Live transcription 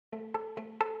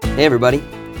Hey everybody,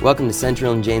 welcome to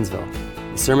Central in Janesville,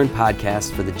 the sermon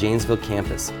podcast for the Janesville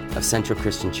campus of Central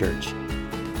Christian Church.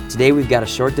 Today we've got a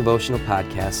short devotional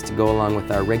podcast to go along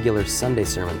with our regular Sunday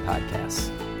sermon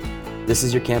podcasts. This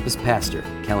is your campus pastor,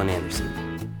 Kellen Anderson.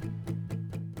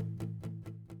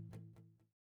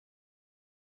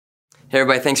 Hey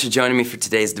everybody, thanks for joining me for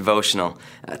today's devotional.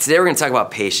 Today we're going to talk about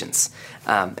patience.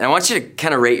 And I want you to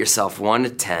kind of rate yourself 1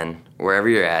 to 10, wherever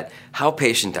you're at. How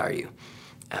patient are you?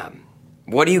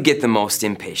 What do you get the most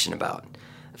impatient about?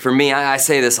 For me, I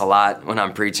say this a lot when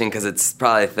I'm preaching because it's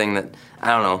probably a thing that,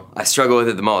 I struggle with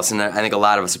it the most. And I think a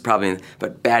lot of us are probably,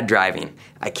 but bad driving.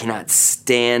 I cannot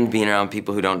stand being around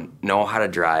people who don't know how to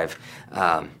drive.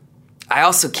 I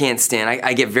also can't stand,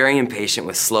 I get very impatient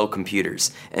with slow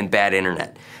computers and bad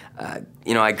internet.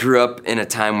 I grew up in a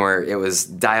time where it was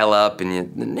dial-up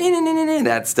and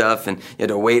that stuff, and you had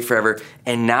to wait forever.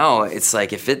 And now it's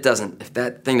like if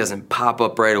that thing doesn't pop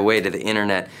up right away to the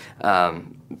internet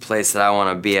place that I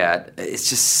want to be at, it's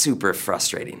just super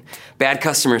frustrating. Bad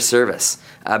customer service.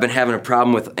 I've been having a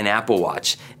problem with an Apple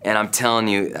Watch, and I'm telling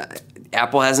you,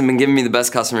 Apple hasn't been giving me the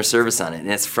best customer service on it,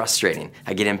 and it's frustrating.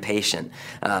 I get impatient.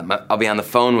 I'll be on the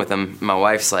phone with them. My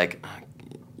wife's like,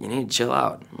 you need to chill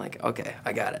out. I'm like, okay,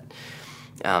 I got it.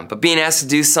 But being asked to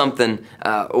do something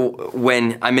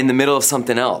when I'm in the middle of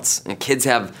something else, and kids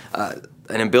have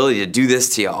an ability to do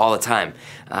this to you all the time.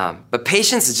 But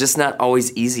patience is just not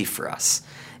always easy for us.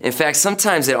 In fact,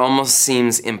 sometimes it almost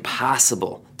seems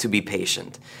impossible to be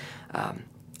patient.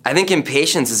 I think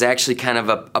impatience is actually kind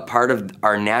of a part of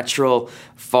our natural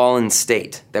fallen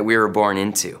state that we were born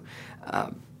into.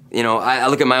 I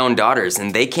look at my own daughters,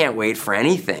 and they can't wait for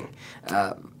anything.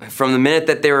 From the minute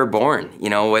that they were born,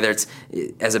 whether it's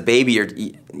as a baby,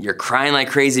 you're crying like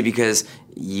crazy because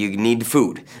you need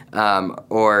food,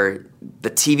 or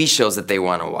the TV shows that they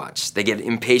want to watch. They get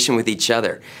impatient with each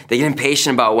other. They get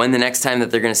impatient about when the next time that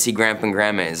they're going to see grandpa and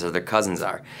grandma is or their cousins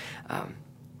are.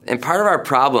 And part of our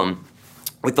problem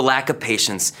with the lack of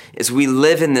patience is we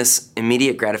live in this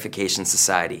immediate gratification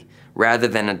society rather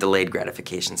than a delayed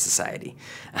gratification society.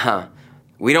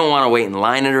 We don't want to wait in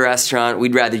line at a restaurant.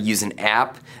 We'd rather use an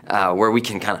app where we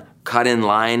can kind of cut in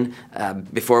line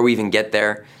before we even get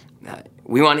there.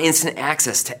 We want instant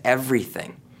access to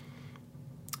everything.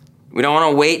 We don't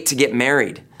want to wait to get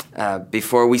married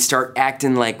before we start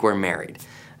acting like we're married.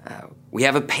 We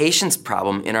have a patience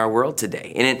problem in our world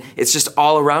today, and it's just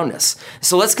all around us.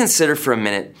 So let's consider for a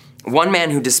minute one man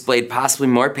who displayed possibly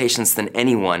more patience than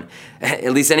anyone,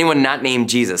 at least anyone not named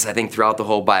Jesus, I think, throughout the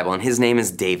whole Bible, and his name is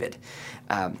David.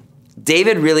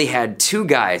 David really had two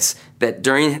guys that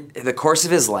during the course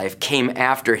of his life came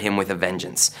after him with a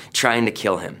vengeance, trying to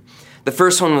kill him. The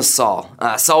first one was Saul.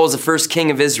 Saul was the first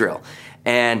king of Israel,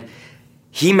 and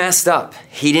he messed up.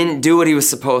 He didn't do what he was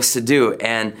supposed to do,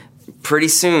 and pretty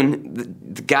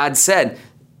soon God said,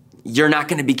 "You're not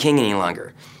going to be king any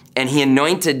longer." And he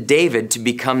anointed David to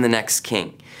become the next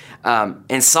king.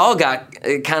 And Saul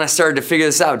kind of started to figure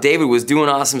this out. David was doing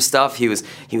awesome stuff. He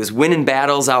was winning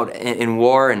battles out in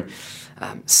war, and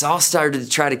Saul started to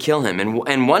try to kill him.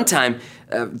 And one time,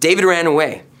 David ran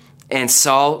away, and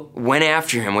Saul went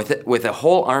after him with a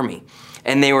whole army.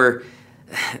 And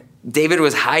David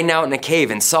was hiding out in a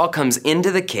cave, and Saul comes into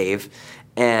the cave,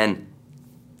 and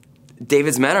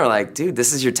David's men are like, "Dude,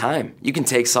 this is your time. You can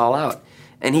take Saul out."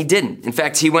 And he didn't. In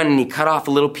fact, he went and he cut off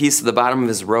a little piece of the bottom of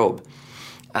his robe.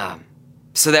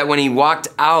 So that when he walked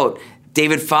out,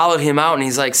 David followed him out, and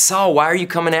he's like, "Saul, why are you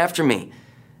coming after me?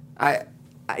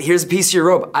 Here's a piece of your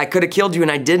robe. I could have killed you,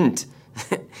 and I didn't."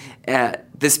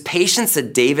 This patience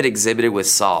that David exhibited with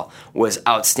Saul was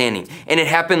outstanding. And it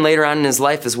happened later on in his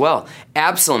life as well.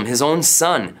 Absalom, his own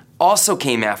son, also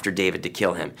came after David to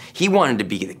kill him. He wanted to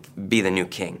be the new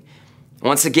king.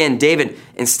 Once again, David,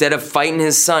 instead of fighting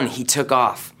his son, he took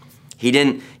off.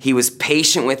 He was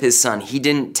patient with his son. He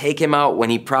didn't take him out when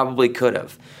he probably could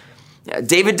have.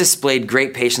 David displayed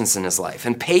great patience in his life,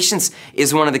 and patience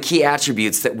is one of the key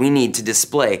attributes that we need to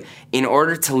display in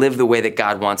order to live the way that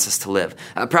God wants us to live.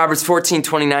 Proverbs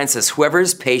 14:29 says, "Whoever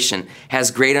is patient has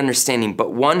great understanding,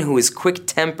 but one who is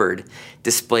quick-tempered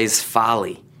displays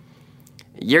folly."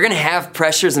 You're going to have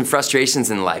pressures and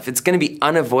frustrations in life. It's going to be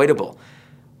unavoidable.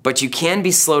 But you can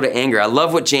be slow to anger. I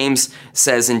love what James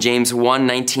says in James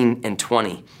 1:19 and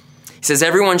 20. He says,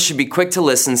 "Everyone should be quick to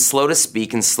listen, slow to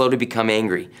speak, and slow to become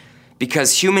angry,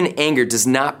 because human anger does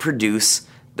not produce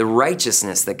the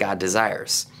righteousness that God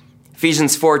desires."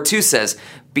 Ephesians 4:2 says,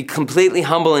 "Be completely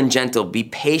humble and gentle, be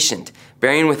patient,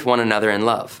 bearing with one another in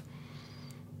love."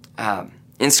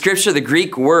 In Scripture, the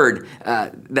Greek word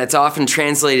that's often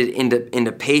translated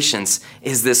into patience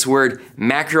is this word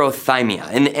macrothymia.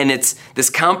 And it's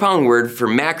this compound word for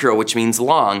macro, which means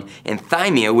long, and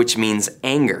thymia, which means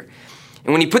anger.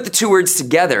 And when you put the two words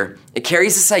together, it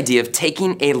carries this idea of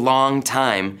taking a long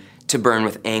time to burn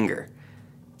with anger.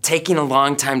 Taking a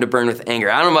long time to burn with anger.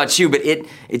 I don't know about you, but it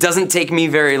doesn't take me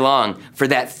very long for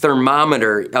that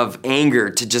thermometer of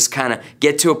anger to just kind of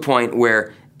get to a point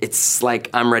where it's like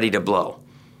I'm ready to blow.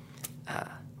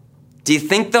 Do you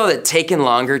think, though, that taking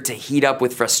longer to heat up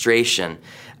with frustration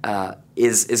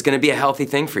is going to be a healthy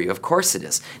thing for you? Of course it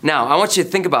is. Now, I want you to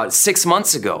think about it. 6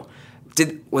 months ago,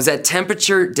 did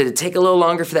it take a little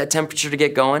longer for that temperature to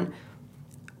get going?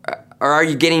 Or are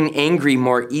you getting angry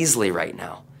more easily right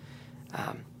now?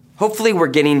 Hopefully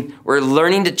we're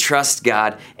learning to trust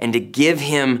God and to give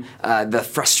Him the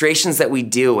frustrations that we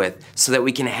deal with so that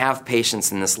we can have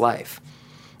patience in this life.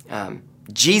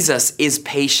 Jesus is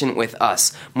patient with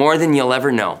us more than you'll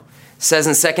ever know. It says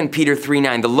in 2 Peter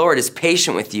 3:9, the Lord is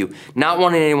patient with you, not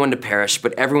wanting anyone to perish,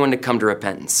 but everyone to come to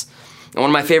repentance. And one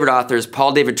of my favorite authors,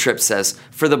 Paul David Tripp, says,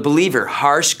 for the believer,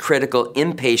 harsh, critical,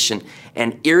 impatient,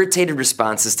 and irritated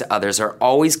responses to others are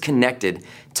always connected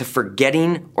to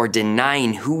forgetting or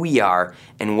denying who we are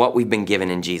and what we've been given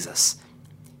in Jesus.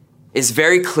 It's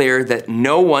very clear that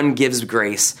no one gives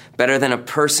grace better than a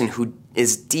person who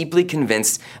is deeply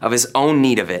convinced of his own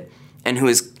need of it and who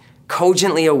is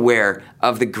cogently aware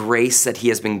of the grace that he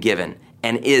has been given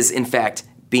and is, in fact,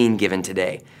 being given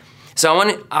today. So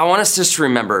I want us just to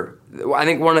remember, I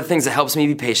think one of the things that helps me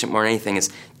be patient more than anything is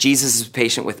Jesus is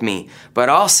patient with me. But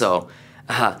also,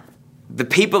 the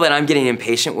people that I'm getting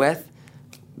impatient with,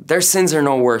 their sins are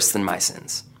no worse than my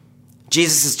sins.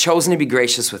 Jesus has chosen to be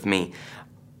gracious with me.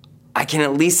 I can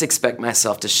at least expect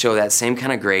myself to show that same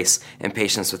kind of grace and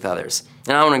patience with others.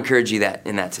 And I want to encourage you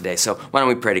in that today. So why don't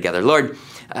we pray together? Lord,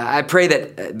 I pray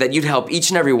that you'd help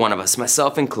each and every one of us,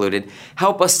 myself included,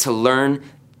 help us to learn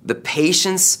the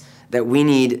patience that we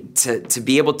need to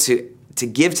be able to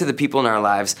give to the people in our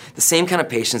lives, the same kind of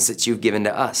patience that you've given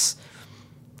to us.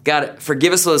 God,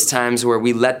 forgive us those times where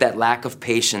we let that lack of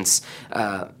patience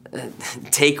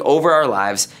take over our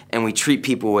lives and we treat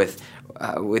people with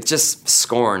just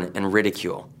scorn and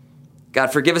ridicule.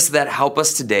 God, forgive us that. Help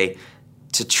us today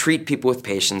to treat people with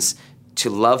patience, to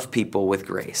love people with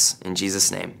grace. In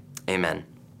Jesus' name, amen.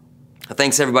 Well,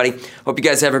 thanks, everybody. Hope you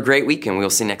guys have a great week, and we'll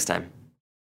see you next time.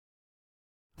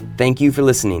 Thank you for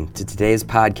listening to today's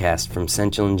podcast from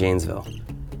Central in Janesville.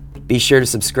 Be sure to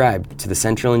subscribe to the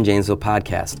Central in Janesville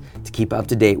podcast to keep up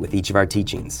to date with each of our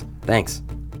teachings. Thanks.